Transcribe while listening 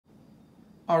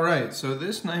Alright, so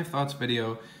this knife thoughts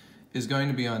video is going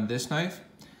to be on this knife.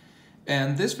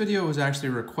 And this video was actually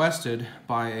requested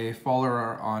by a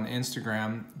follower on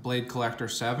Instagram, Blade Collector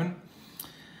 7.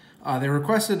 They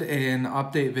requested an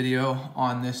update video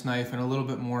on this knife and a little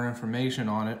bit more information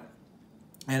on it.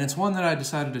 And it's one that I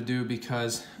decided to do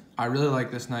because I really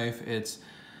like this knife. It's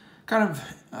kind of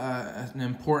an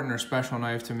important or special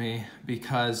knife to me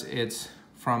because it's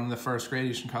from the first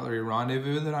Gradation Cutlery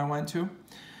rendezvous that I went to.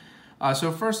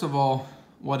 So first of all,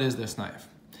 what is this knife?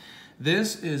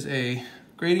 This is a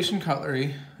Gradation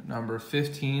Cutlery number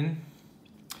 15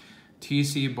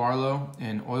 TC Barlow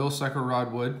in oil sucker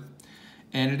rod wood,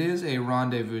 and it is a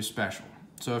rendezvous special.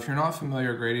 So if you're not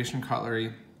familiar, Gradation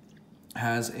Cutlery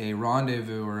has a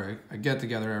rendezvous or a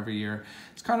get-together every year.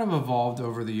 It's kind of evolved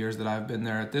over the years that I've been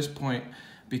there. At this point,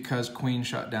 because Queen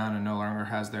shut down and no longer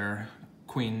has their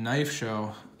Queen knife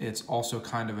show, it's also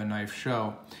kind of a knife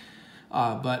show.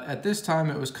 But at this time,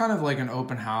 it was kind of like an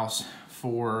open house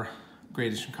for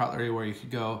Gradation Cutlery where you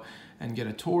could go and get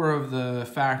a tour of the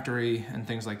factory and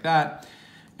things like that.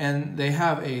 And they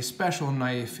have a special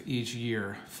knife each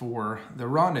year for the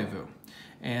rendezvous.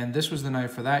 And this was the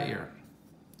knife for that year.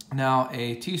 Now,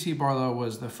 a TC Barlow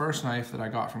was the first knife that I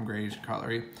got from Gradation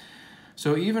Cutlery.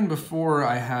 So even before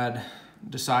I had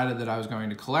decided that I was going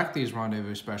to collect these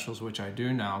rendezvous specials, which I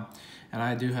do now, and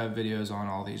I do have videos on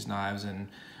all these knives and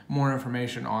more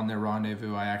information on their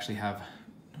rendezvous. I actually have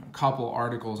a couple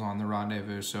articles on the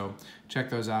rendezvous, so check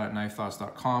those out at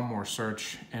knifethoughts.com or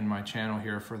search in my channel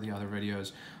here for the other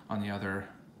videos on the other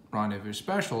rendezvous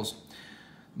specials.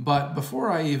 But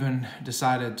before I even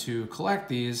decided to collect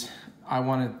these,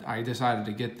 I decided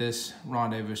to get this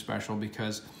rendezvous special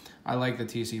because I like the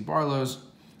TC Barlows.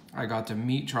 I got to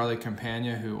meet Charlie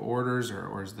Campagna, who orders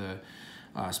or is the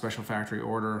special factory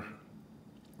order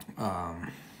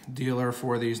dealer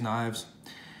for these knives,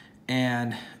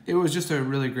 and it was just a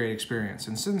really great experience.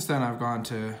 And since then, I've gone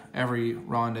to every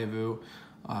rendezvous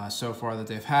so far that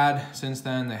they've had. Since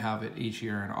then, they have it each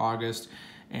year in August,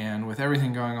 and with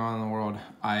everything going on in the world,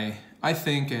 I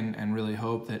think and really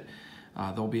hope that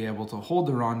they'll be able to hold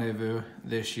the rendezvous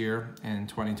this year in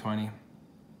 2020,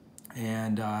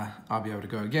 and I'll be able to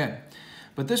go again.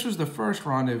 But this was the first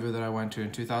rendezvous that I went to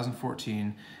in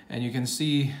 2014, and you can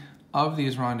see of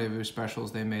these rendezvous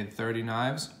specials, they made 30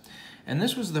 knives. And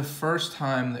this was the first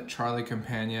time that Charlie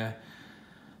Campagna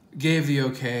gave the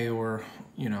okay, or,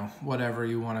 you know, whatever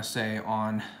you want to say,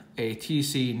 on a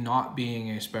TC not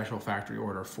being a special factory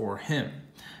order for him.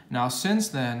 Now, since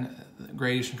then,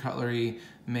 Gradation Cutlery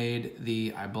made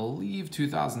the, I believe,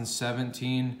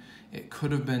 2017, it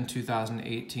could have been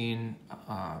 2018,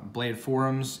 Blade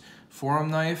Forum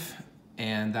knife,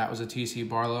 and that was a TC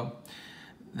Barlow.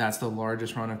 That's the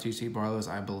largest run of TC Barlows,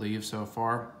 I believe, so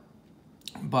far.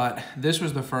 But this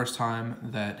was the first time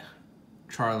that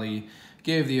Charlie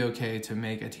gave the okay to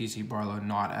make a TC Barlow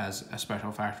not as a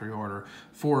special factory order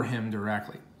for him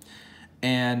directly.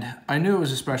 And I knew it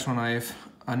was a special knife.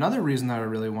 Another reason that I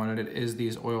really wanted it is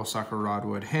these oil sucker rod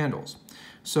wood handles.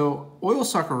 So oil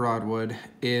sucker rod wood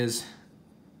is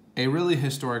a really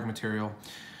historic material.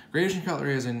 Gradation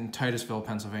Cutlery is in Titusville,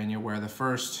 Pennsylvania, where the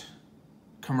first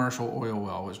commercial oil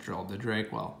well was drilled, the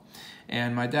Drake well.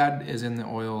 And my dad is in the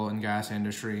oil and gas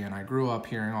industry, and I grew up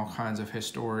hearing all kinds of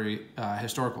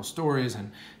historical stories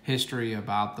and history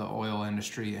about the oil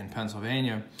industry in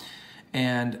Pennsylvania.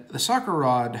 And the sucker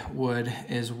rod wood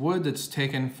is wood that's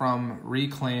taken from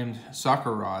reclaimed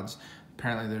sucker rods.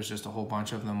 Apparently there's just a whole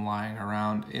bunch of them lying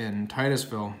around in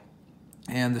Titusville.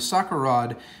 And the sucker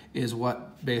rod is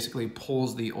what basically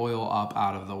pulls the oil up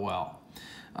out of the well.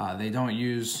 They don't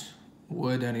use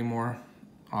wood anymore,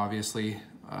 obviously.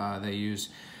 They use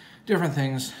different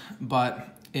things,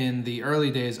 but in the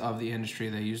early days of the industry,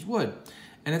 they used wood.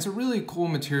 And it's a really cool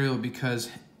material because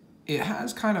it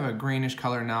has kind of a greenish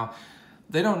color. Now,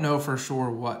 they don't know for sure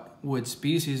what wood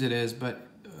species it is, but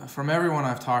from everyone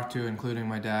I've talked to, including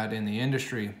my dad in the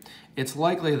industry, it's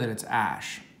likely that it's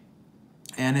ash.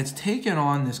 And it's taken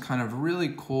on this kind of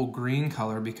really cool green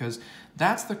color because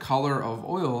that's the color of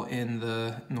oil in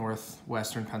the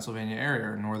northwestern Pennsylvania area,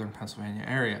 or northern Pennsylvania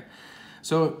area.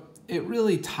 So it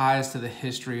really ties to the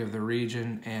history of the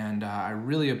region, and I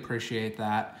really appreciate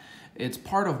that. It's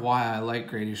part of why I like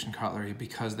Gradation Cutlery,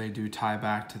 because they do tie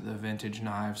back to the vintage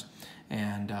knives,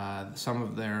 and some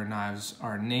of their knives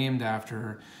are named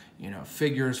after, you know,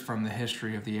 figures from the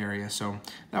history of the area. So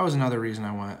that was another reason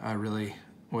I really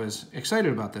was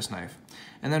excited about this knife.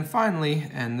 And then finally,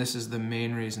 and this is the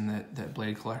main reason that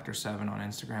Blade Collector 7 on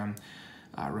Instagram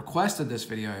requested this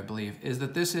video, I believe, is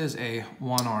that this is a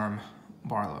one-arm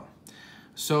Barlow.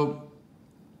 So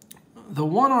the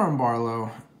one-arm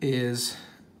Barlow is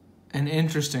an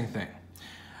interesting thing.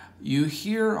 You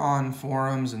hear on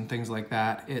forums and things like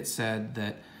that, it said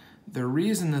that the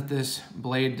reason that this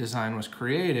blade design was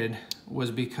created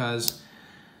was because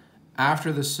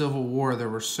after the Civil War, there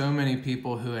were so many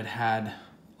people who had had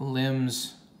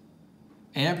limbs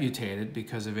amputated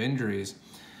because of injuries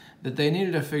that they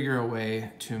needed to figure a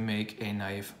way to make a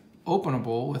knife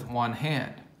openable with one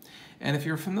hand. And if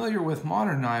you're familiar with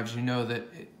modern knives, you know that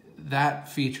that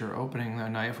feature, opening a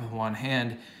knife with one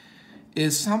hand,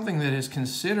 is something that is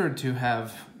considered to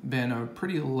have been a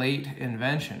pretty late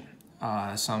invention.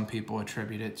 Some people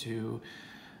attribute it to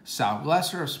Sal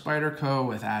Glesser of Spyderco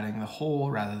with adding the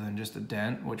hole rather than just a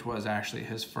dent, which was actually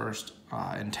his first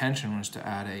intention, was to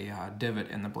add a divot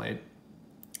in the blade.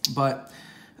 But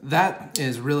that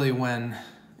is really when,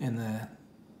 in the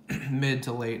mid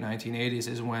to late 1980s,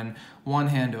 is when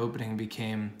one-hand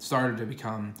opening started to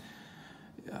become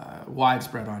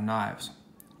widespread on knives.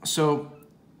 So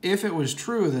if it was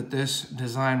true that this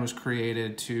design was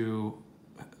created to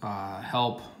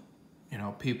help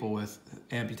people with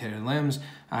amputated limbs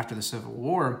after the Civil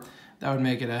War, that would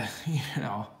make it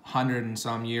 100 and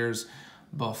some years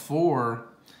before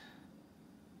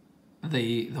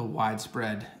the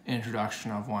widespread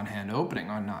introduction of one-hand opening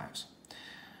on knives.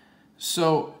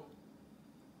 So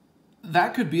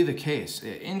that could be the case.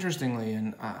 Interestingly,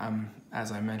 and I'm,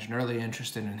 as I mentioned earlier,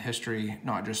 interested in history,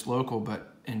 not just local,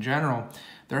 but in general,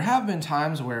 there have been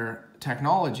times where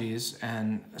technologies,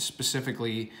 and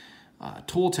specifically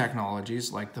tool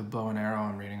technologies like the bow and arrow,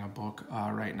 I'm reading a book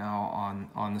right now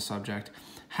on the subject,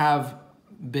 have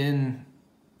been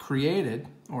created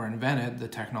or invented, the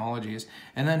technologies,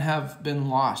 and then have been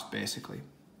lost, basically.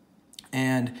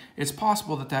 And it's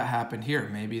possible that that happened here.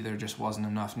 Maybe there just wasn't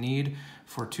enough need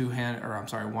for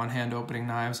one-hand opening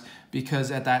knives,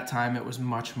 because at that time it was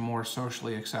much more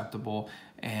socially acceptable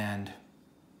and,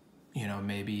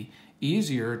 maybe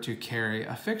easier to carry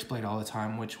a fixed blade all the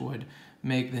time, which would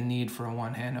make the need for a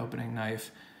one-hand opening knife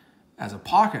as a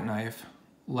pocket knife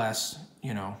less,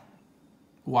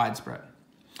 widespread.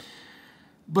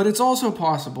 But it's also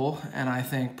possible, and I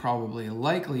think probably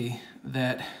likely,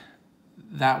 that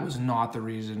that was not the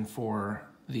reason for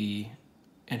the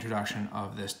introduction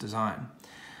of this design.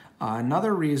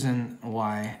 Another reason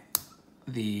why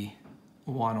the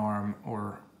one arm,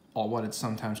 or what it's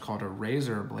sometimes called a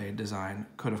razor blade design,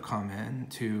 could have come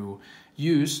into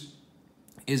use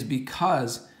is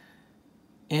because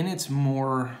in its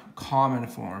more common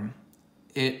form,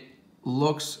 it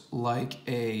looks like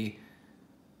a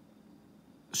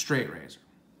straight razor.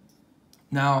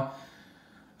 Now,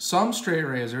 some straight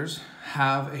razors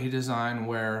have a design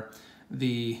where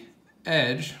the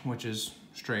edge, which is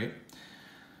straight,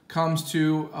 comes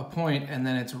to a point and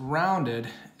then it's rounded,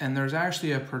 and there's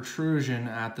actually a protrusion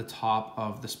at the top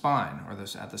of the spine, or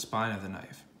at the spine of the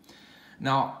knife.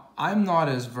 Now, I'm not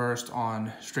as versed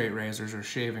on straight razors or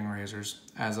shaving razors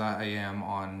as I am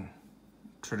on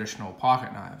traditional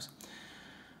pocket knives.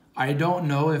 I don't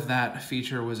know if that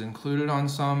feature was included on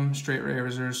some straight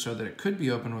razors so that it could be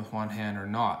opened with one hand or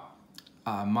not.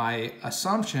 My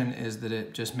assumption is that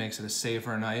it just makes it a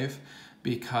safer knife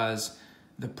because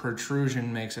the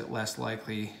protrusion makes it less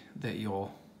likely that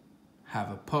you'll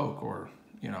have a poke or,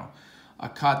 a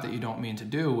cut that you don't mean to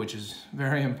do, which is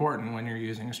very important when you're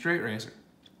using a straight razor.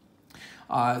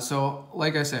 So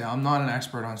like I say, I'm not an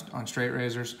expert on straight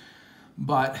razors,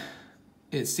 but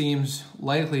it seems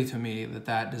likely to me that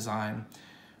that design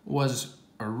was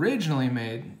originally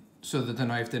made so that the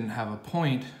knife didn't have a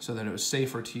point, so that it was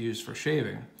safer to use for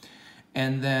shaving.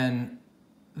 And then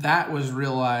that was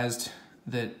realized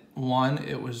that, one,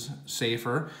 it was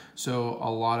safer, so a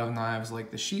lot of knives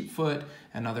like the sheepfoot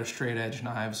and other straight edge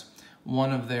knives,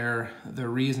 one of the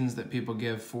reasons that people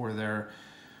give for their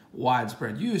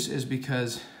widespread use is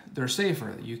because they're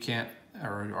safer. You can't,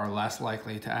 or are less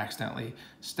likely to accidentally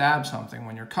stab something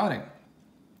when you're cutting.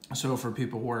 So for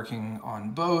people working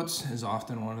on boats is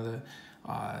often one of the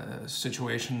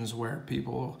situations where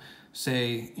people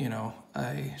say,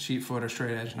 a sheepfoot or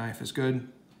straight edge knife is good,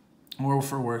 or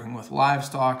for working with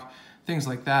livestock, things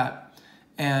like that.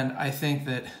 And I think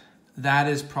that that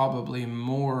is probably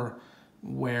more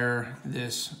where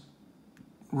this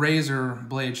razor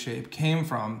blade shape came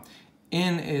from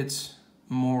in its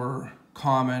more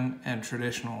common and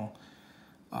traditional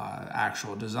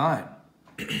actual design.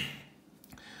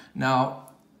 Now,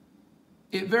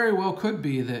 it very well could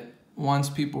be that once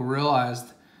people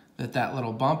realized that that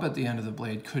little bump at the end of the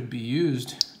blade could be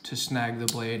used to snag the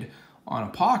blade on a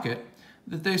pocket,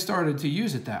 that they started to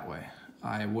use it that way.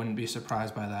 I wouldn't be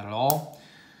surprised by that at all.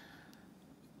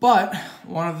 But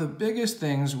one of the biggest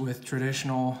things with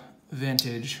traditional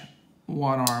vintage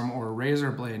one arm or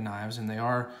razor blade knives, and they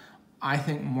are, I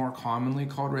think, more commonly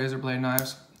called razor blade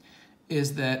knives,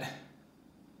 is that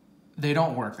they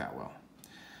don't work that well.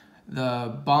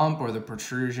 The bump or the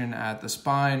protrusion at the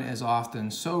spine is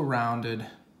often so rounded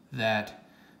that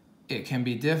it can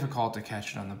be difficult to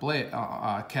catch it on the blade,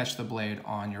 catch the blade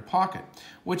on your pocket,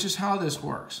 which is how this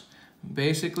works.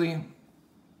 Basically,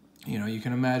 you know, you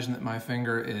can imagine that my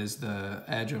finger is the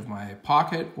edge of my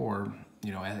pocket, or,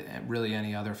 you know, really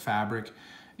any other fabric.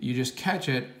 You just catch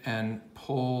it and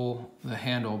pull the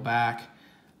handle back,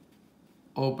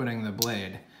 opening the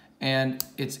blade. And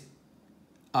it's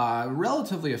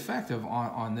relatively effective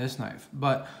on this knife.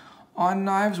 But on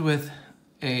knives with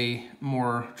a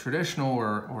more traditional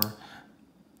or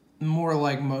more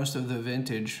like most of the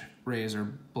vintage razor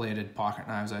bladed pocket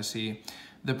knives I see,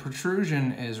 the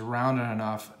protrusion is rounded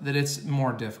enough that it's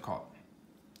more difficult.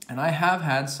 And I have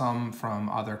had some from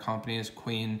other companies,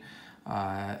 Queen,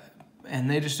 and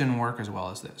they just didn't work as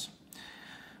well as this.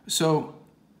 So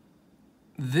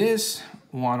this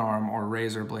one arm or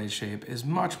razor blade shape is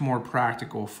much more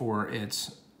practical for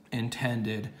its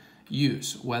intended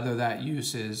use, whether that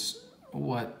use is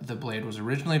what the blade was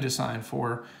originally designed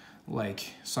for,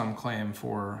 like some claim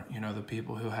for, you know, the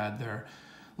people who had their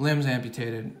limbs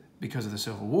amputated because of the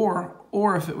Civil War,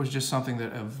 or if it was just something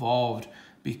that evolved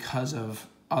because of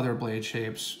other blade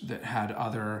shapes that had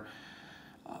other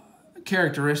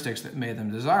characteristics that made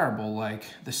them desirable, like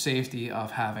the safety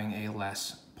of having a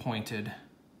less pointed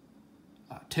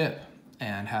tip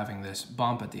and having this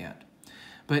bump at the end.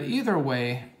 But either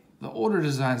way, the older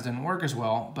designs didn't work as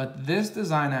well, but this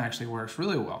design actually works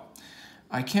really well.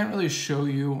 I can't really show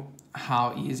you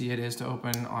how easy it is to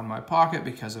open on my pocket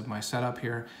because of my setup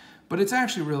here, but it's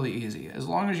actually really easy. As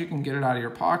long as you can get it out of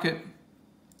your pocket,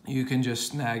 you can just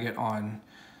snag it on,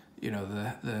 you know,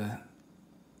 the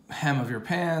hem of your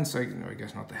pants, like, no, I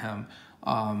guess not the hem,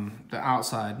 the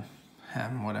outside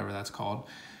hem, whatever that's called,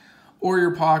 or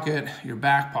your pocket, your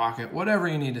back pocket, whatever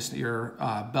you need to, your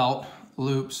belt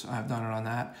loops, I've done it on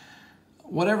that.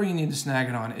 Whatever you need to snag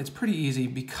it on, it's pretty easy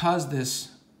because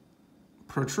this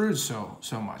protrudes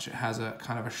so much. It has a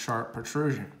kind of a sharp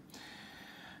protrusion.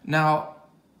 Now,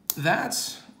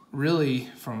 that's really,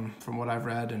 from what I've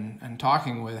read and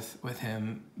talking with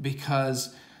him,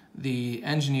 because the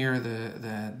engineer,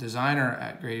 the designer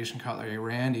at Gradation Cutlery,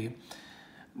 Randy,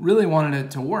 really wanted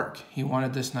it to work. He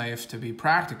wanted this knife to be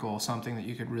practical, something that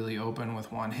you could really open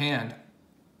with one hand.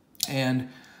 And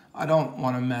I don't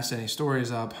want to mess any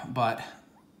stories up, but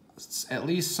at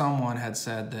least someone had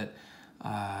said that,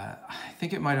 I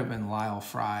think it might have been Lyle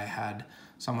Fry, had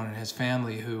someone in his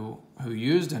family who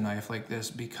used a knife like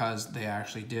this because they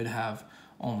actually did have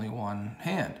only one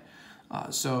hand.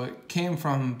 So it came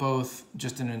from both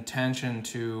just an intention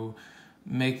to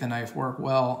make the knife work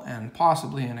well, and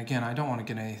possibly, and again, I don't want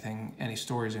to get any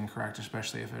stories incorrect,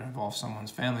 especially if it involves someone's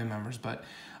family members, but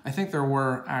I think there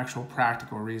were actual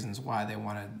practical reasons why they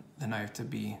wanted the knife to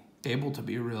be able to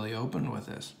be really open with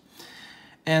this.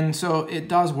 And so it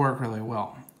does work really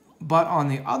well. But on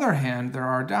the other hand, there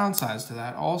are downsides to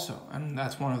that also, and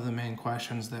that's one of the main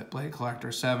questions that Blade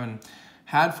Collector 7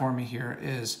 had for me here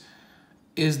is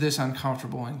this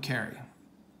uncomfortable in carry?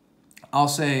 I'll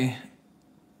say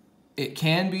it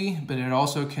can be, but it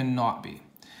also cannot be.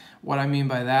 What I mean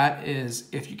by that is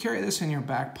if you carry this in your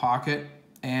back pocket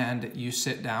and you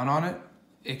sit down on it,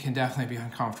 it can definitely be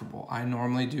uncomfortable. I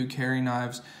normally do carry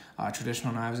knives,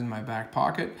 traditional knives, in my back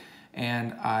pocket,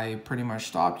 and I pretty much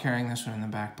stopped carrying this one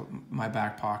in my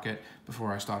back pocket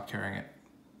before I stopped carrying it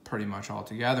pretty much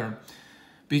altogether,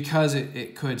 because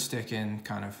it could stick in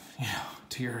kind of, you know,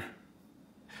 to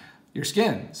your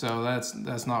skin. So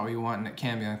that's not what you want, and it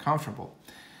can be uncomfortable.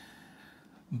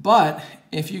 But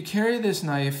if you carry this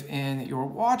knife in your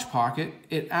watch pocket,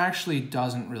 it actually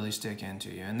doesn't really stick into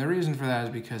you. And the reason for that is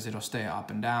because it'll stay up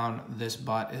and down. This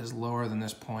butt is lower than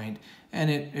this point, and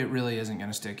it really isn't going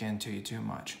to stick into you too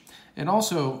much. It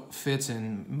also fits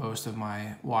in most of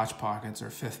my watch pockets or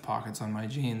fifth pockets on my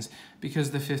jeans,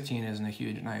 because the 15 isn't a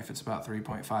huge knife. It's about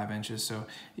 3.5 inches. So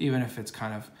even if it's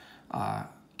kind of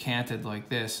canted like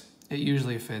this, it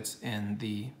usually fits in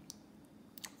the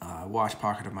watch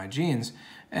pocket of my jeans,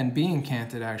 and being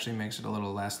canted actually makes it a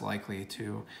little less likely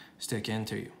to stick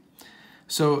into you.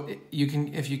 So you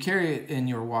can, if you carry it in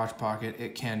your watch pocket,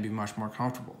 it can be much more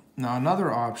comfortable. Now, another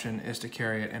option is to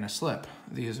carry it in a slip.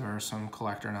 These are some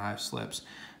collector knife slips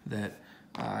that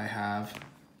I have,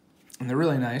 and they're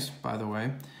really nice, by the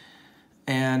way.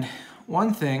 And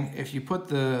one thing, if you put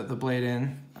the blade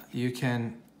in, you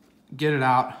can get it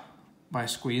out by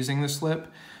squeezing the slip.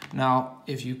 Now,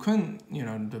 if you couldn't, you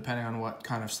know, depending on what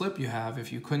kind of slip you have,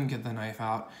 if you couldn't get the knife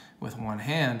out with one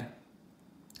hand,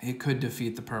 it could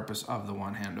defeat the purpose of the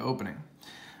one-hand opening.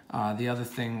 The other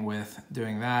thing with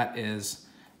doing that is,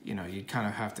 you know, you kind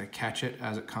of have to catch it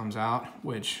as it comes out,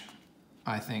 which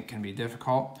I think can be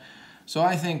difficult. So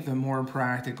I think the more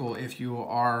practical, if you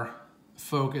are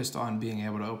focused on being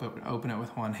able to open it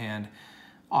with one hand,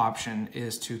 option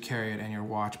is to carry it in your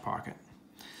watch pocket.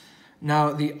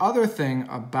 Now, the other thing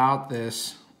about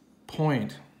this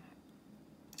point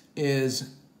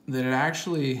is that it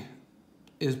actually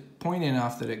is pointy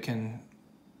enough that it can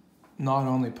not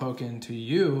only poke into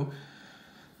you,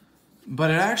 but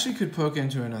it actually could poke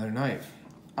into another knife.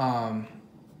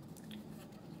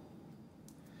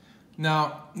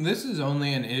 Now, this is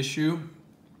only an issue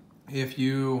if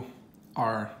you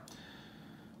are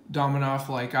dumb enough,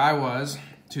 like I was,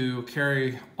 to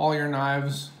carry all your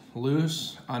knives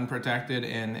loose, unprotected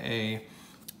in a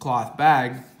cloth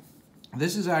bag.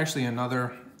 This is actually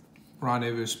another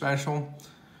Rendezvous special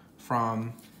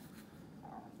from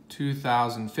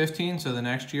 2015, so the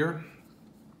next year.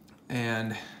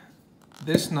 And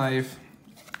this knife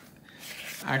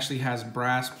actually has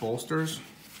brass bolsters.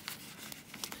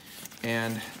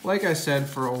 And like I said,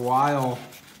 for a while,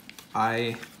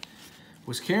 I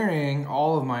was carrying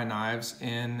all of my knives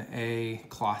in a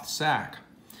cloth sack.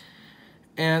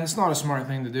 And it's not a smart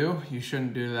thing to do. You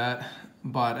shouldn't do that.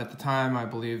 But at the time, I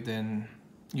believed in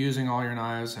using all your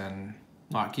knives and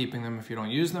not keeping them if you don't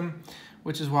use them,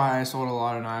 which is why I sold a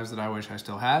lot of knives that I wish I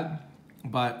still had.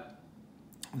 But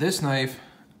this knife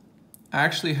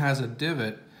actually has a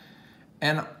divot,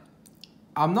 and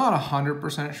I'm not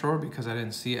 100% sure because I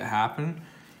didn't see it happen,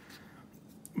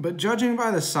 but judging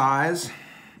by the size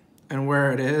and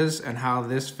where it is and how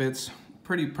this fits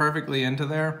pretty perfectly into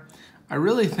there, I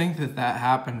really think that that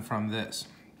happened from this.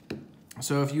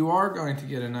 So if you are going to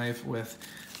get a knife with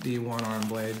the one-arm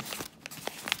blade,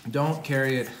 don't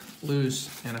carry it loose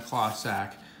in a cloth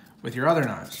sack with your other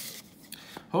knives.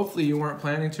 Hopefully you weren't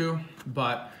planning to,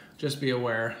 but just be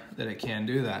aware that it can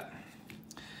do that.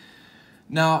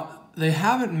 Now, they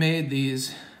haven't made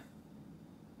these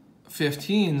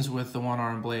 15s with the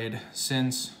one-arm blade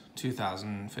since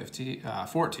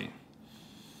 2014.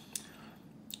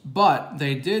 But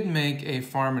they did make a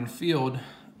farm and field,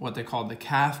 what they called the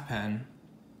calf pen,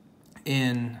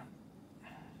 in,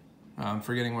 I'm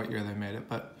forgetting what year they made it,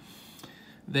 but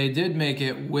they did make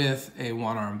it with a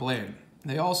one-arm blade.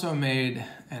 They also made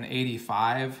an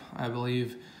 85, I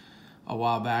believe, a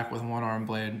while back with one-arm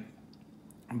blade.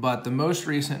 But the most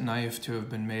recent knife to have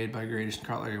been made by Great Eastern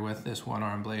Cutlery with this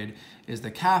one-arm blade is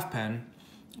the calf pen,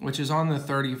 which is on the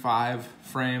 35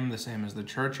 frame, the same as the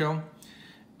Churchill,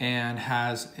 and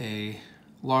has a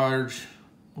large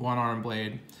one-arm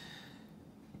blade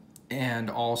and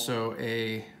also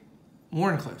a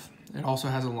Wharncliffe. It also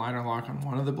has a liner lock on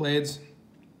one of the blades.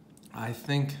 I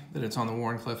think that it's on the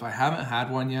Wharncliffe. I haven't had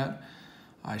one yet.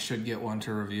 I should get one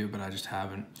to review, but I just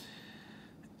haven't.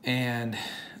 And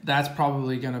that's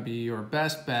probably going to be your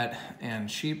best bet and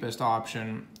cheapest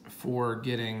option for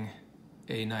getting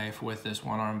a knife with this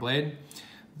one-arm blade.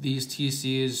 These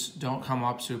TCs don't come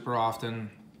up super often.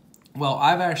 Well,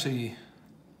 I've actually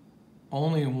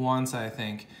only once, I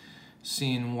think,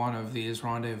 seen one of these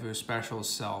Rendezvous specials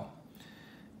sell,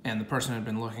 and the person had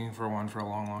been looking for one for a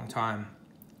long, long time.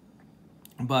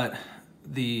 But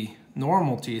the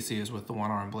normal TCs with the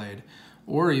one-arm blade,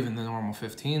 or even the normal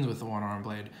 15s with the one-arm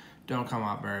blade, don't come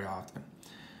out very often.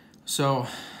 So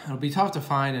it'll be tough to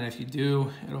find, and if you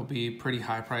do, it'll be pretty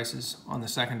high prices on the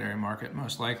secondary market,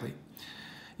 most likely.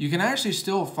 You can actually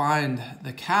still find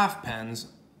the calf pens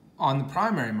on the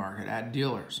primary market at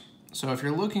dealers. So if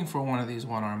you're looking for one of these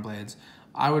one-arm blades,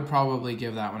 I would probably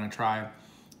give that one a try.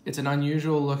 It's an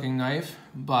unusual looking knife,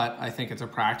 but I think it's a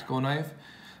practical knife.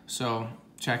 So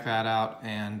check that out,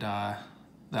 and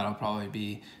that'll probably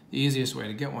be the easiest way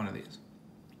to get one of these.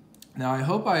 Now, I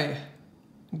hope I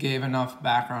gave enough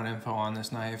background info on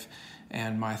this knife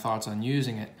and my thoughts on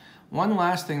using it. One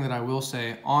last thing that I will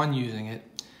say on using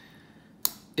it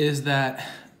is that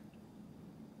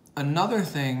another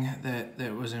thing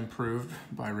that was improved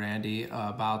by Randy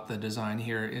about the design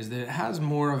here is that it has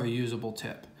more of a usable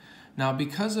tip. Now,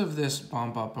 because of this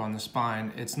bump up on the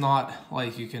spine, it's not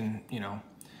like you can,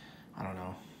 I don't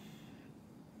know,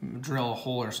 drill a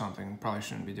hole or something. Probably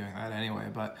shouldn't be doing that anyway,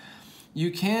 but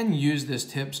you can use this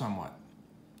tip somewhat.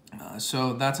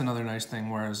 So that's another nice thing,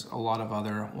 whereas a lot of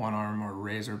other one-arm or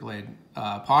razor blade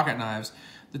pocket knives,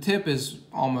 the tip is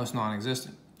almost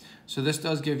non-existent. So this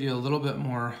does give you a little bit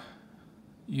more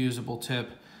usable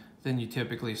tip than you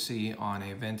typically see on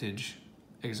a vintage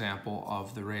example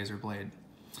of the razor blade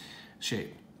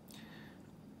shape.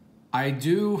 I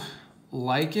do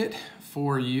like it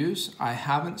for use. I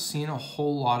haven't seen a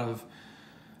whole lot of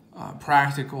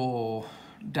practical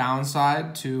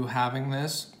downside to having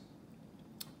this.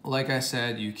 Like I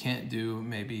said, you can't do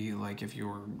maybe like if you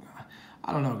were,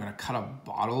 I don't know, gonna cut a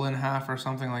bottle in half or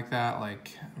something like that.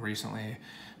 Like recently,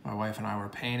 my wife and I were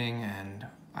painting and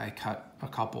I cut a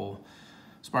couple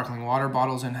sparkling water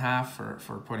bottles in half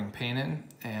for putting paint in,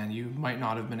 and you might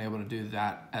not have been able to do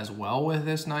that as well with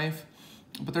this knife,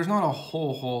 but there's not a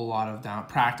whole lot of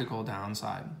practical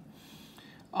downside.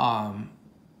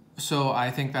 So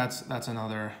I think that's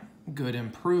another good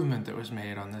improvement that was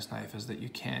made on this knife, is that you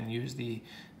can use the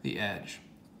edge.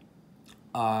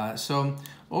 So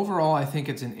overall, I think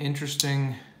it's an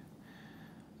interesting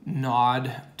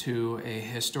nod to a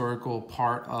historical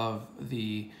part of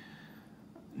the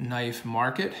knife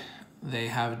market. There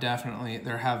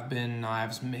have been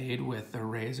knives made with the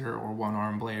razor or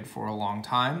one-arm blade for a long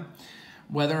time.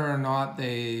 Whether or not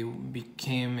they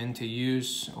came into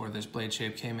use, or this blade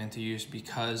shape came into use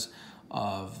because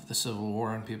of the Civil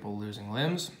War and people losing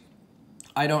limbs,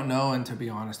 I don't know, and to be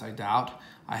honest, I doubt.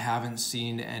 I haven't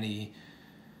seen any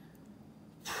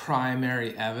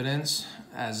primary evidence,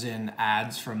 as in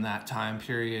ads from that time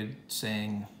period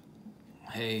saying,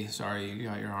 hey, sorry, you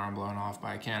got your arm blown off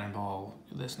by a cannonball,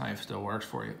 this knife still works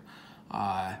for you.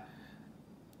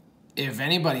 If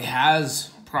anybody has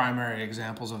primary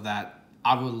examples of that,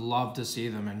 I would love to see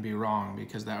them and be wrong,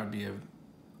 because that would be an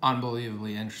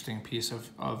unbelievably interesting piece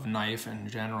of knife and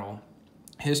general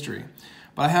history.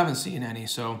 But I haven't seen any,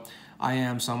 so I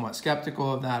am somewhat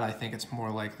skeptical of that. I think it's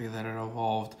more likely that it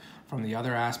evolved from the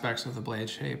other aspects of the blade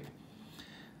shape.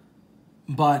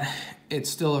 But it's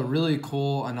still a really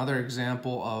cool, another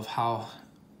example of how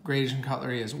Great Asian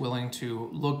Cutlery is willing to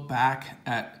look back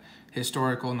at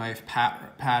historical knife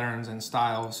patterns and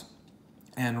styles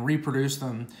and reproduce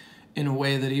them in a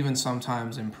way that even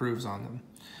sometimes improves on them.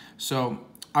 So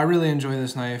I really enjoy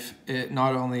this knife. It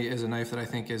not only is a knife that I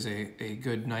think is a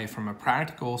good knife from a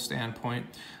practical standpoint,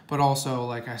 but also,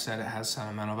 like I said, it has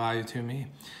sentimental value to me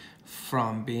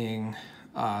from being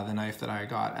the knife that I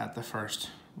got at the first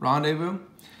rendezvous.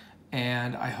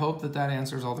 And I hope that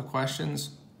answers all the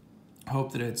questions. I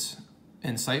hope that it's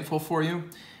insightful for you.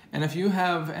 And if you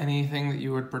have anything that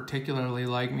you would particularly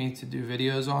like me to do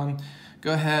videos on,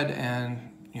 go ahead and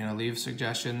leave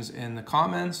suggestions in the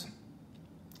comments.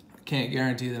 I can't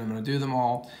guarantee that I'm going to do them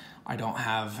all. I don't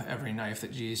have every knife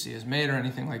that GEC has made or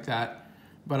anything like that,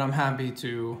 but I'm happy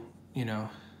to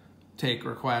take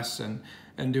requests and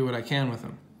do what I can with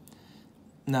them.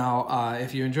 Now,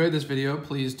 if you enjoyed this video,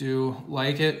 please do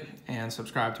like it and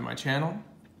subscribe to my channel.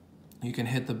 You can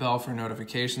hit the bell for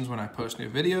notifications when I post new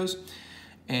videos,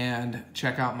 and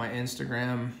check out my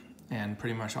Instagram and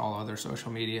pretty much all other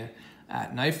social media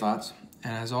at Knife Thoughts.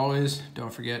 And as always,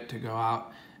 don't forget to go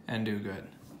out and do good.